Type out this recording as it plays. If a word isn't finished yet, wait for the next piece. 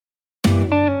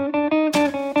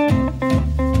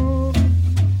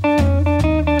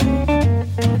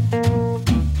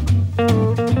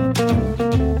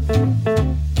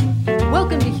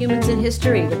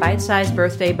History, the bite-sized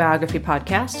birthday biography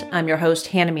podcast. I'm your host,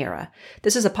 Hannah Mira.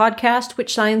 This is a podcast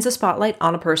which shines a spotlight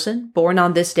on a person born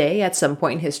on this day at some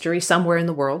point in history somewhere in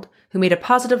the world who made a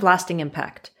positive, lasting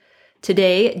impact.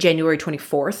 Today, January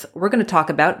 24th, we're going to talk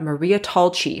about Maria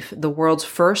Tallchief, the world's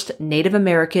first Native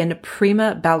American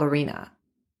prima ballerina.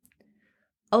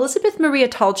 Elizabeth Maria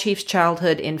Tallchief's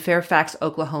childhood in Fairfax,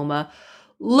 Oklahoma,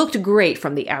 looked great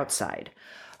from the outside.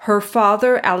 Her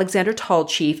father, Alexander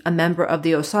Tallchief, a member of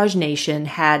the Osage Nation,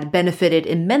 had benefited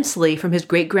immensely from his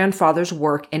great-grandfather's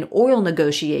work in oil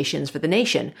negotiations for the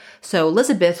nation, so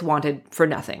Elizabeth wanted for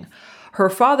nothing. Her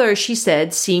father, she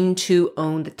said, seemed to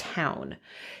own the town.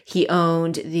 He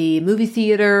owned the movie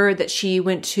theater that she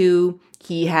went to.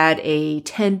 He had a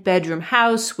 10-bedroom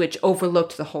house which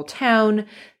overlooked the whole town.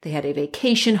 They had a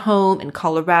vacation home in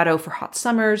Colorado for hot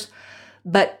summers.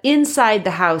 But inside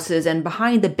the houses and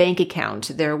behind the bank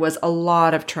account, there was a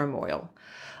lot of turmoil.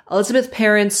 Elizabeth's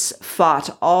parents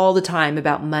fought all the time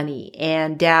about money,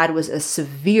 and Dad was a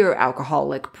severe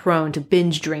alcoholic prone to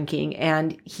binge drinking,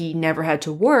 and he never had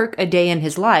to work a day in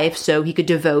his life, so he could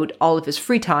devote all of his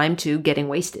free time to getting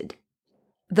wasted.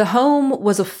 The home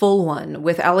was a full one,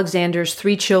 with Alexander's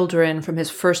 3 children from his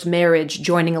first marriage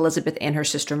joining Elizabeth and her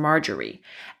sister Marjorie.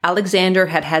 Alexander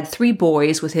had had 3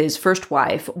 boys with his first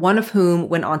wife, one of whom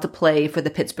went on to play for the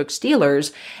Pittsburgh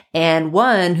Steelers, and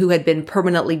one who had been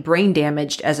permanently brain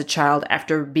damaged as a child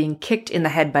after being kicked in the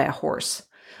head by a horse.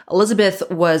 Elizabeth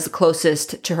was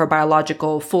closest to her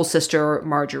biological full sister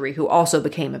Marjorie, who also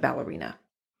became a ballerina.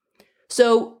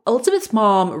 So Elizabeth's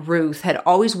mom, Ruth, had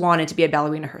always wanted to be a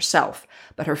ballerina herself,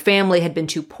 but her family had been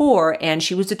too poor, and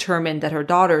she was determined that her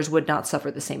daughters would not suffer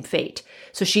the same fate.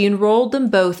 So she enrolled them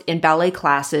both in ballet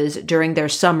classes during their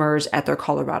summers at their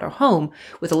Colorado home,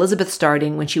 with Elizabeth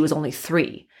starting when she was only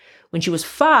 3. When she was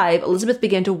 5, Elizabeth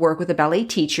began to work with a ballet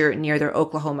teacher near their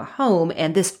Oklahoma home,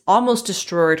 and this almost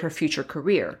destroyed her future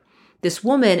career. This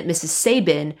woman, Mrs.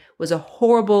 Sabin, was a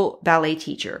horrible ballet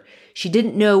teacher. She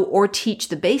didn't know or teach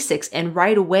the basics, and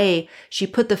right away, she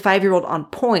put the 5-year-old on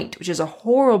point, which is a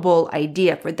horrible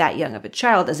idea for that young of a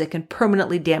child, as it can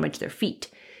permanently damage their feet.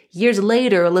 Years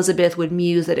later, Elizabeth would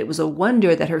muse that it was a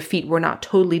wonder that her feet were not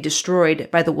totally destroyed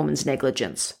by the woman's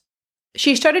negligence.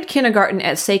 She started kindergarten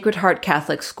at Sacred Heart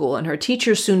Catholic School, and her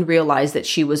teachers soon realized that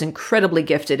she was incredibly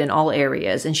gifted in all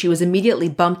areas, and she was immediately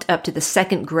bumped up to the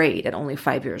 2nd grade at only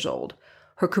 5 years old.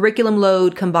 Her curriculum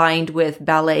load, combined with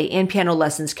ballet and piano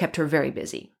lessons, kept her very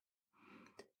busy.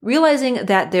 Realizing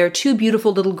that their 2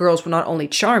 beautiful little girls were not only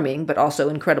charming, but also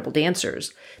incredible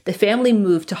dancers, the family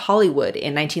moved to Hollywood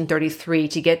in 1933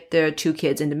 to get their 2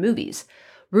 kids into movies.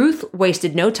 Ruth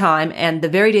wasted no time, and the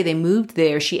very day they moved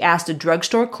there, she asked a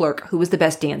drugstore clerk who was the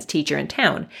best dance teacher in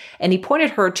town, and he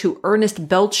pointed her to Ernest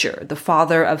Belcher, the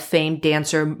father of famed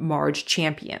dancer Marge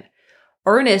Champion.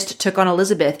 Ernest took on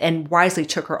Elizabeth and wisely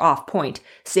took her off point,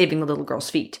 saving the little girl's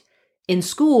feet. In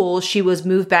school, she was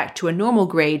moved back to a normal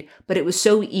grade, but it was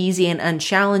so easy and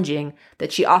unchallenging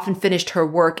that she often finished her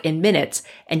work in minutes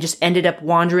and just ended up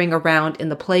wandering around in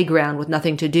the playground with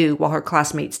nothing to do while her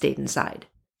classmates stayed inside.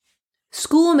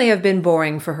 School may have been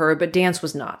boring for her, but dance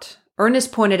was not.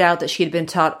 Ernest pointed out that she had been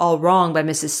taught all wrong by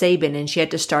Mrs. Sabin, and she had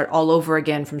to start all over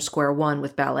again from square one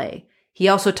with ballet. He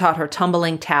also taught her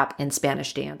tumbling, tap, and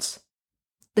Spanish dance.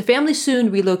 The family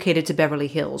soon relocated to Beverly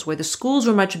Hills, where the schools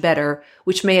were much better,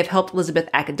 which may have helped Elizabeth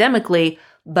academically,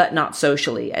 but not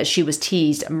socially, as she was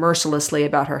teased mercilessly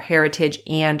about her heritage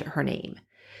and her name.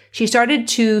 She started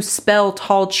to spell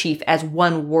Tallchief as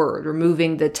one word,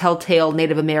 removing the telltale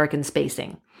Native American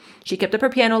spacing. She kept up her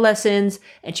piano lessons,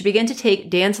 and she began to take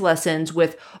dance lessons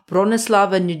with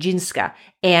Bronislava Nijinská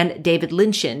and David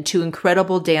Lynchen, 2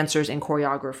 incredible dancers and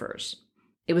choreographers.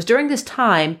 It was during this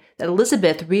time that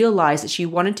Elizabeth realized that she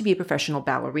wanted to be a professional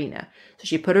ballerina. So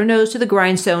she put her nose to the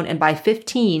grindstone, and by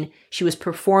 15, she was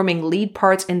performing lead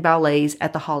parts in ballets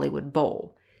at the Hollywood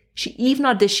Bowl. She even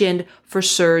auditioned for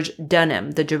Serge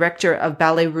Dunham, the director of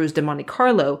Ballet Russe de Monte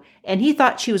Carlo, and he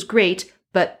thought she was great,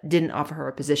 but didn't offer her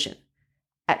a position.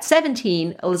 At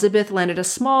 17, Elizabeth landed a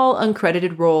small,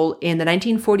 uncredited role in the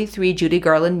 1943 Judy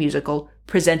Garland musical,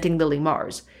 Presenting Lily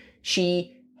Mars.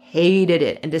 She hated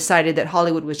it and decided that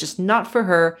Hollywood was just not for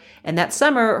her, and that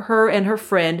summer, her and her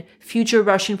friend, future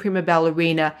Russian prima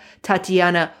ballerina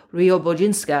Tatiana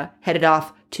Ryobodzinska, headed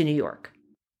off to New York.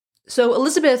 So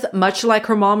Elizabeth, much like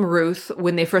her mom Ruth,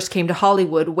 when they first came to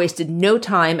Hollywood, wasted no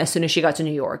time as soon as she got to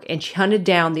New York, and she hunted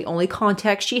down the only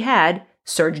contact she had,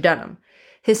 Serge Dunham.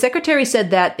 His secretary said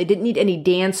that they didn't need any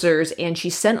dancers, and she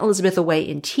sent Elizabeth away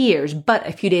in tears. But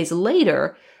a few days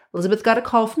later, Elizabeth got a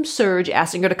call from Serge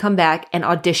asking her to come back and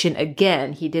audition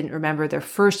again. He didn't remember their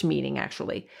first meeting,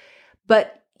 actually.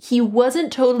 But he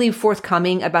wasn't totally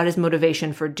forthcoming about his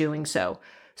motivation for doing so.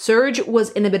 Serge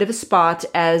was in a bit of a spot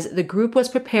as the group was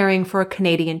preparing for a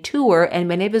Canadian tour and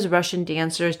many of his Russian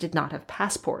dancers did not have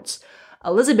passports.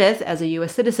 Elizabeth, as a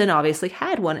U.S. citizen, obviously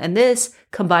had one, and this,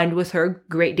 combined with her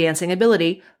great dancing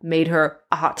ability, made her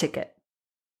a hot ticket.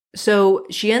 So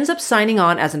she ends up signing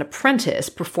on as an apprentice,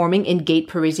 performing in Gate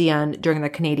Parisienne during the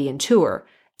Canadian tour.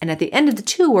 And at the end of the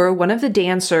tour, one of the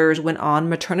dancers went on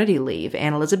maternity leave,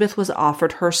 and Elizabeth was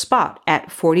offered her spot at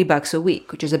 $40 a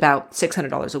week, which is about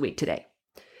 $600 a week today.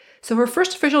 So her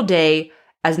first official day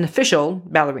as an official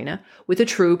ballerina with the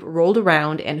troupe rolled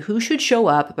around, and who should show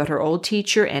up but her old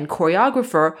teacher and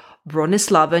choreographer,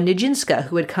 Bronislava Nijinská,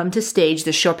 who had come to stage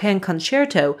the Chopin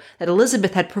concerto that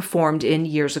Elizabeth had performed in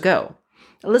years ago.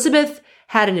 Elizabeth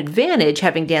had an advantage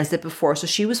having danced it before, so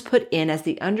she was put in as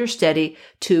the understudy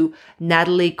to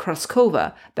Natalie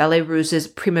Kraskova, Ballet Russe's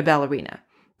prima ballerina.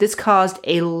 This caused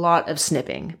a lot of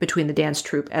snipping between the dance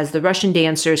troupe, as the Russian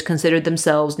dancers considered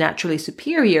themselves naturally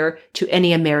superior to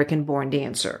any American-born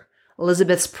dancer.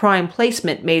 Elizabeth's prime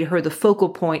placement made her the focal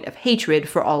point of hatred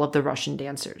for all of the Russian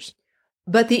dancers.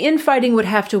 But the infighting would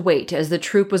have to wait, as the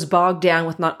troupe was bogged down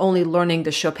with not only learning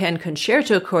the Chopin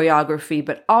concerto choreography,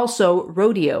 but also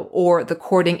Rodeo, or The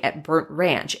Courting at Burnt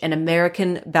Ranch, an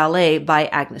American ballet by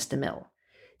Agnes de Mille.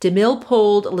 De Mille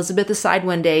pulled Elizabeth aside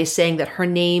one day, saying that her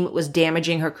name was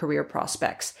damaging her career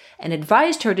prospects, and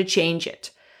advised her to change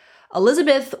it.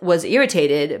 Elizabeth was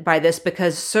irritated by this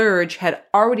because Serge had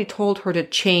already told her to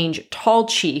change Tall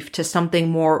Chief to something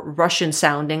more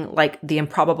Russian-sounding, like the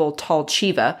improbable Tall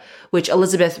Chiva, which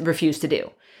Elizabeth refused to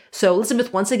do. So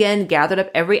Elizabeth once again gathered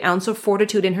up every ounce of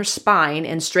fortitude in her spine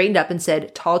and straightened up and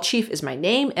said, "Tall Chief is my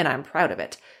name, and I'm proud of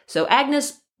it." So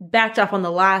Agnes backed off on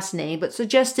the last name, but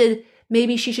suggested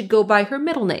maybe she should go by her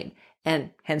middle name, and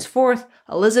henceforth,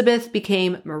 Elizabeth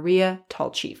became Maria Tall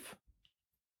Chief.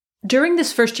 During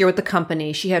this first year with the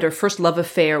company, she had her first love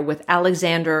affair with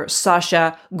Alexander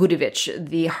Sasha Gudovich,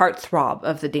 the heartthrob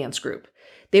of the dance group.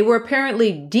 They were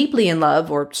apparently deeply in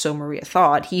love, or so Maria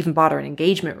thought. He even bought her an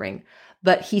engagement ring.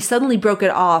 But he suddenly broke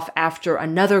it off after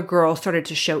another girl started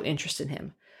to show interest in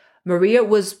him. Maria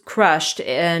was crushed,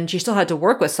 and she still had to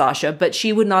work with Sasha, but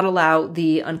she would not allow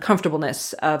the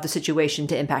uncomfortableness of the situation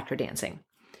to impact her dancing.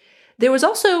 There was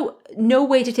also no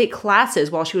way to take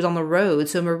classes while she was on the road,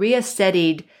 so Maria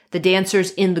studied the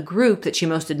dancers in the group that she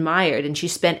most admired, and she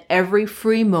spent every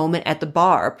free moment at the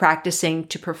bar practicing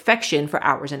to perfection for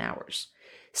hours and hours.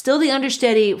 Still the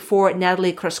understudy for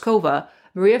Natalie Kraskova,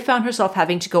 Maria found herself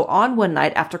having to go on one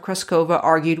night after Kraskova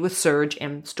argued with Serge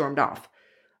and stormed off.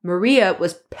 Maria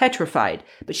was petrified,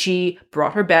 but she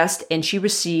brought her best, and she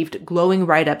received glowing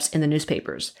write-ups in the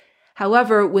newspapers.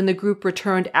 However, when the group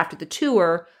returned after the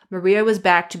tour, Maria was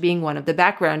back to being one of the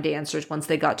background dancers once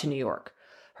they got to New York.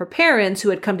 Her parents, who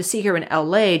had come to see her in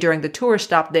LA during the tour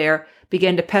stop there,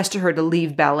 began to pester her to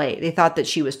leave ballet. They thought that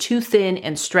she was too thin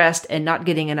and stressed and not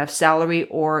getting enough salary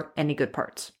or any good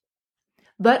parts.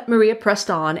 But Maria pressed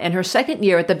on, and her second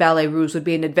year at the Ballet Russe would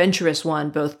be an adventurous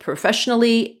one, both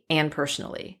professionally and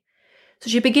personally. So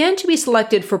she began to be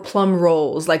selected for plum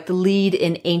roles, like the lead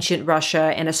in Ancient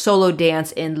Russia and a solo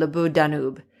dance in Le Beau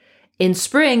Danube. In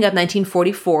spring of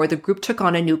 1944, the group took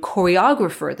on a new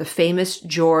choreographer, the famous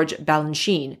George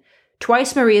Balanchine.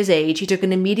 Twice Maria's age, he took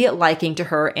an immediate liking to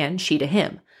her and she to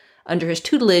him. Under his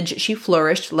tutelage, she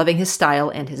flourished, loving his style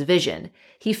and his vision.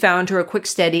 He found her a quick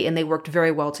study, and they worked very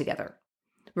well together.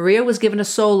 Maria was given a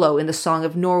solo in the Song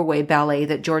of Norway ballet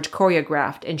that George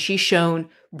choreographed, and she shone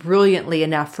brilliantly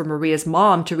enough for Maria's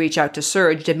mom to reach out to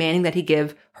Serge, demanding that he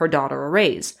give her daughter a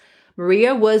raise.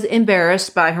 Maria was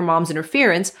embarrassed by her mom's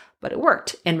interference, but it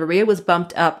worked, and Maria was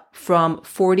bumped up from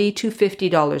 $40 to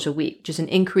 $50 a week, which is an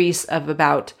increase of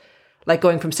about, like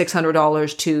going from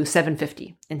 $600 to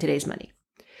 $750 in today's money.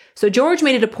 So George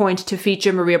made it a point to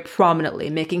feature Maria prominently,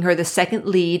 making her the second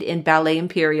lead in Ballet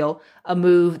Imperial, a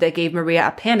move that gave Maria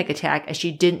a panic attack as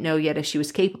she didn't know yet if she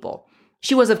was capable.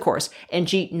 She was, of course, and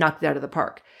she knocked it out of the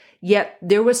park. Yet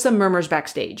there was some murmurs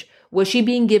backstage. Was she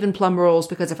being given plum roles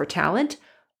because of her talent,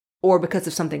 or because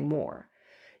of something more?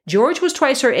 George was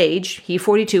twice her age, he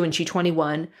 42 and she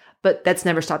 21, but that's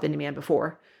never stopped any man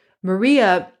before.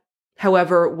 Maria,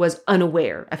 however, was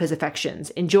unaware of his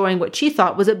affections, enjoying what she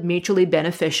thought was a mutually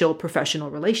beneficial professional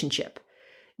relationship.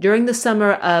 During the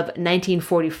summer of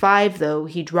 1945, though,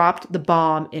 he dropped the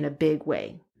bomb in a big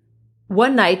way.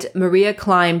 One night, Maria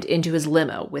climbed into his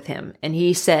limo with him, and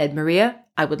he said, "Maria,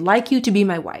 I would like you to be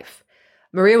my wife."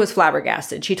 Maria was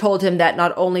flabbergasted. She told him that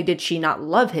not only did she not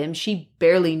love him, she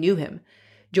barely knew him.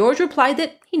 George replied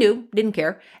that he knew, didn't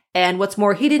care, and what's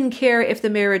more, he didn't care if the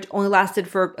marriage only lasted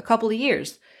for a couple of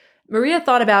years. Maria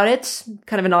thought about it,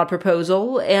 kind of an odd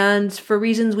proposal, and for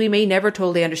reasons we may never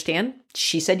totally understand,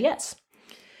 she said yes.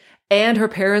 And her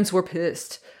parents were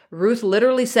pissed. Ruth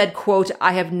literally said, quote,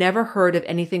 "I have never heard of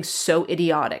anything so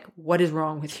idiotic. What is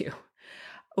wrong with you?"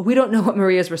 We don't know what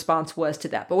Maria's response was to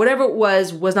that, but whatever it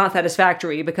was not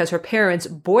satisfactory because her parents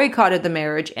boycotted the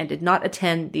marriage and did not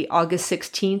attend the August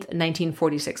 16th,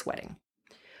 1946 wedding.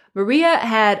 Maria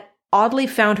had oddly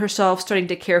found herself starting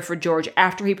to care for George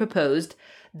after he proposed.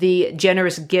 The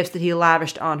generous gifts that he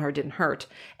lavished on her didn't hurt,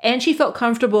 and she felt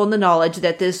comfortable in the knowledge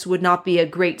that this would not be a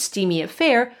great steamy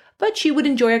affair, but she would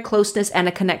enjoy a closeness and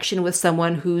a connection with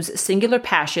someone whose singular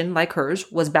passion, like hers,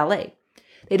 was ballet.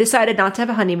 They decided not to have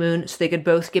a honeymoon so they could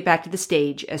both get back to the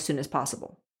stage as soon as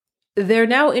possible. Their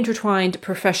now intertwined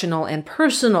professional and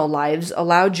personal lives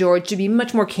allowed George to be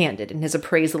much more candid in his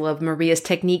appraisal of Maria's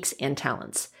techniques and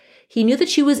talents. He knew that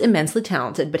she was immensely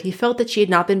talented, but he felt that she had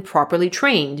not been properly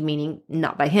trained, meaning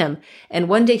not by him. And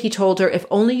one day he told her, if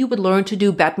only you would learn to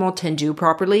do battement tendu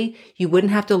properly, you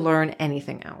wouldn't have to learn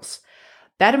anything else.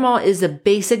 Battement is a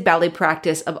basic ballet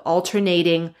practice of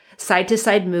alternating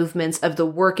side-to-side movements of the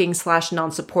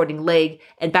working/non-supporting leg,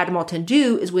 and battement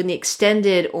tendu is when the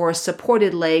extended or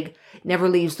supported leg never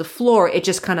leaves the floor. It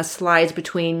just kind of slides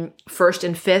between first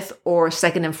and fifth or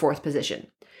second and fourth position.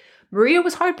 Maria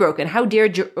was heartbroken. How dare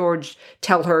George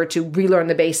tell her to relearn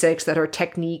the basics, that her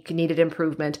technique needed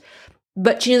improvement.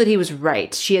 But she knew that he was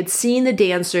right. She had seen the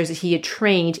dancers that he had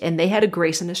trained, and they had a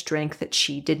grace and a strength that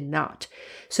she did not.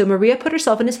 So Maria put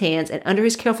herself in his hands, and under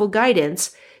his careful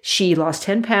guidance, she lost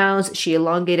 10 pounds, she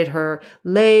elongated her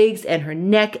legs and her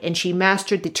neck, and she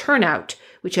mastered the turnout,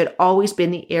 which had always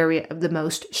been the area of the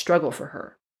most struggle for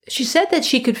her. She said that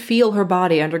she could feel her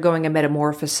body undergoing a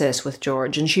metamorphosis with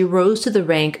George, and she rose to the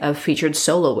rank of featured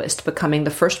soloist, becoming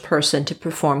the first person to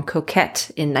perform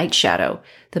Coquette in Night Shadow,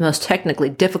 the most technically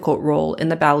difficult role in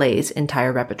the ballet's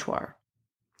entire repertoire.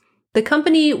 The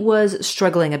company was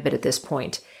struggling a bit at this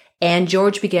point, and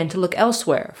George began to look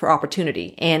elsewhere for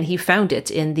opportunity, and he found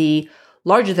it in the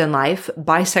larger-than-life,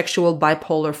 bisexual,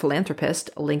 bipolar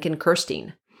philanthropist Lincoln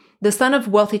Kirstein. The son of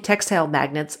wealthy textile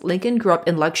magnates, Lincoln grew up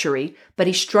in luxury, but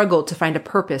he struggled to find a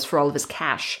purpose for all of his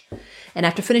cash. And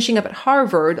after finishing up at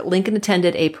Harvard, Lincoln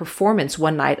attended a performance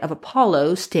one night of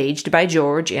Apollo, staged by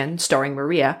George and starring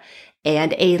Maria,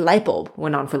 and a light bulb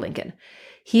went on for Lincoln.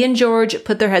 He and George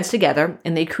put their heads together,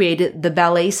 and they created the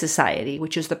Ballet Society,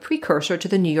 which is the precursor to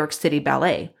the New York City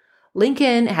Ballet.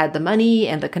 Lincoln had the money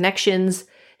and the connections.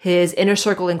 His inner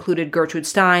circle included Gertrude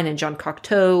Stein and Jean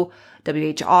Cocteau,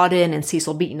 W.H. Auden, and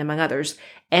Cecil Beaton, among others.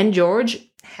 And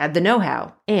George had the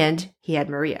know-how, and he had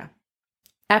Maria.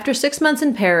 After 6 months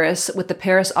in Paris with the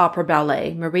Paris Opera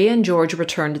Ballet, Maria and George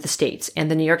returned to the States, and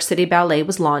the New York City Ballet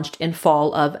was launched in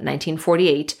fall of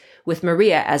 1948, with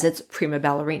Maria as its prima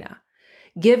ballerina.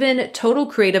 Given total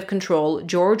creative control,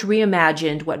 George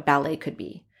reimagined what ballet could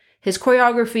be. His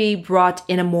choreography brought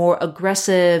in a more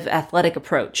aggressive, athletic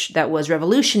approach that was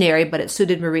revolutionary, but it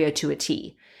suited Maria to a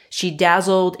T. She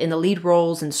dazzled in the lead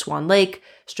roles in Swan Lake,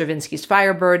 Stravinsky's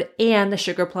Firebird, and the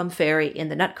Sugar Plum Fairy in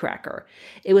The Nutcracker.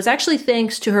 It was actually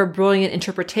thanks to her brilliant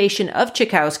interpretation of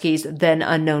Tchaikovsky's then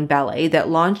unknown ballet that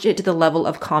launched it to the level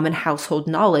of common household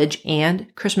knowledge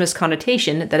and Christmas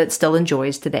connotation that it still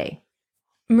enjoys today.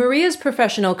 Maria's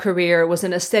professional career was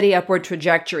in a steady upward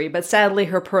trajectory, but sadly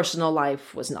her personal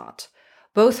life was not.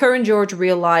 Both her and George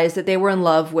realized that they were in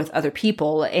love with other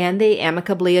people, and they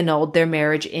amicably annulled their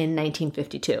marriage in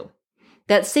 1952.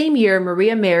 That same year,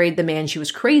 Maria married the man she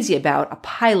was crazy about, a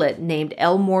pilot named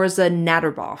Elmorza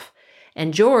Naderbov.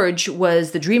 And George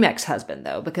was the dream ex-husband,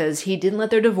 though, because he didn't let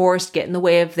their divorce get in the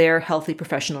way of their healthy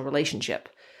professional relationship.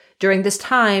 During this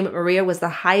time, Maria was the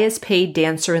highest paid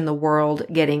dancer in the world,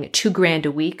 getting $2,000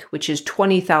 a week, which is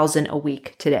 $20,000 a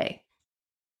week today.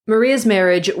 Maria's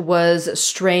marriage was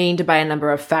strained by a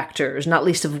number of factors, not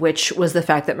least of which was the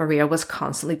fact that Maria was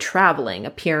constantly traveling,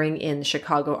 appearing in the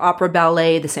Chicago Opera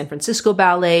Ballet, the San Francisco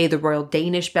Ballet, the Royal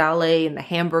Danish Ballet, and the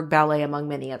Hamburg Ballet, among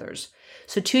many others.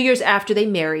 So 2 years after they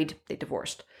married, they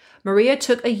divorced. Maria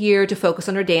took a year to focus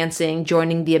on her dancing,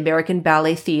 joining the American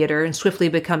Ballet Theater and swiftly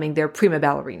becoming their prima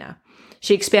ballerina.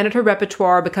 She expanded her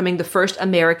repertoire, becoming the first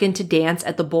American to dance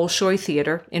at the Bolshoi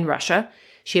Theater in Russia.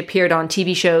 She appeared on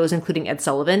TV shows, including Ed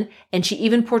Sullivan, and she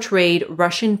even portrayed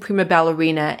Russian prima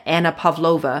ballerina Anna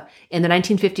Pavlova in the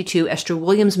 1952 Esther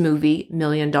Williams movie $1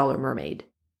 Million Mermaid.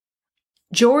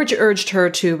 George urged her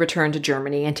to return to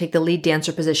Germany and take the lead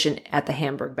dancer position at the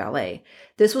Hamburg Ballet.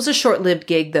 This was a short-lived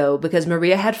gig, though, because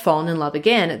Maria had fallen in love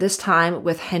again, this time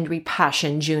with Henry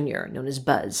Passion Jr., known as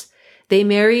Buzz. They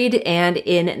married, and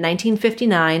in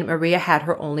 1959, Maria had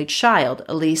her only child,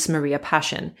 Elise Maria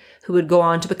Paschen, who would go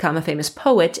on to become a famous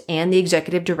poet and the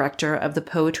executive director of the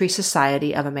Poetry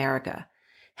Society of America.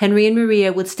 Henry and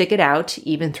Maria would stick it out,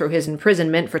 even through his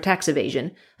imprisonment for tax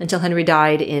evasion, until Henry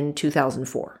died in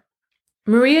 2004.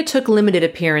 Maria took limited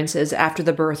appearances after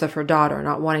the birth of her daughter,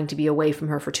 not wanting to be away from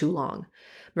her for too long.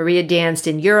 Maria danced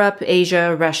in Europe,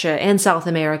 Asia, Russia, and South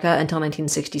America until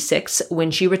 1966,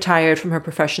 when she retired from her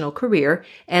professional career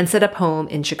and set up home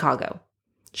in Chicago.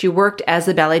 She worked as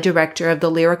the ballet director of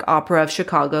the Lyric Opera of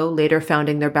Chicago, later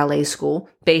founding their ballet school,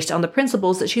 based on the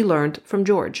principles that she learned from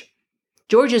George.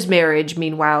 George's marriage,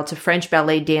 meanwhile, to French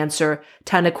ballet dancer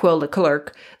Tanaquil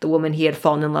Leclerc, the woman he had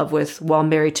fallen in love with while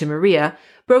married to Maria,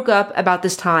 broke up about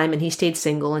this time, and he stayed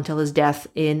single until his death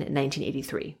in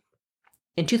 1983.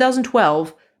 In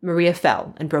 2012, Maria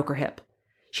fell and broke her hip.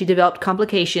 She developed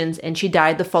complications, and she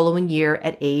died the following year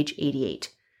at age 88.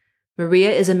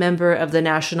 Maria is a member of the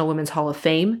National Women's Hall of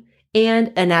Fame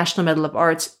and a National Medal of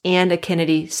Arts and a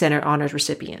Kennedy Center Honors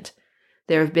recipient.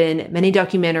 There have been many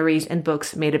documentaries and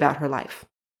books made about her life.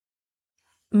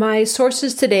 My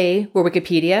sources today were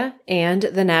Wikipedia and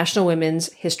the National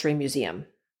Women's History Museum.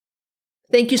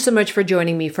 Thank you so much for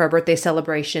joining me for our birthday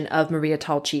celebration of Maria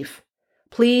Tallchief.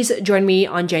 Please join me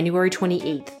on January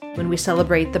 28th when we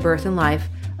celebrate the birth and life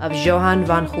of Johan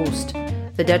van Hulst,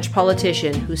 the Dutch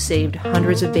politician who saved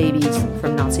hundreds of babies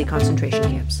from Nazi concentration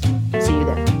camps. See you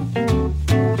then.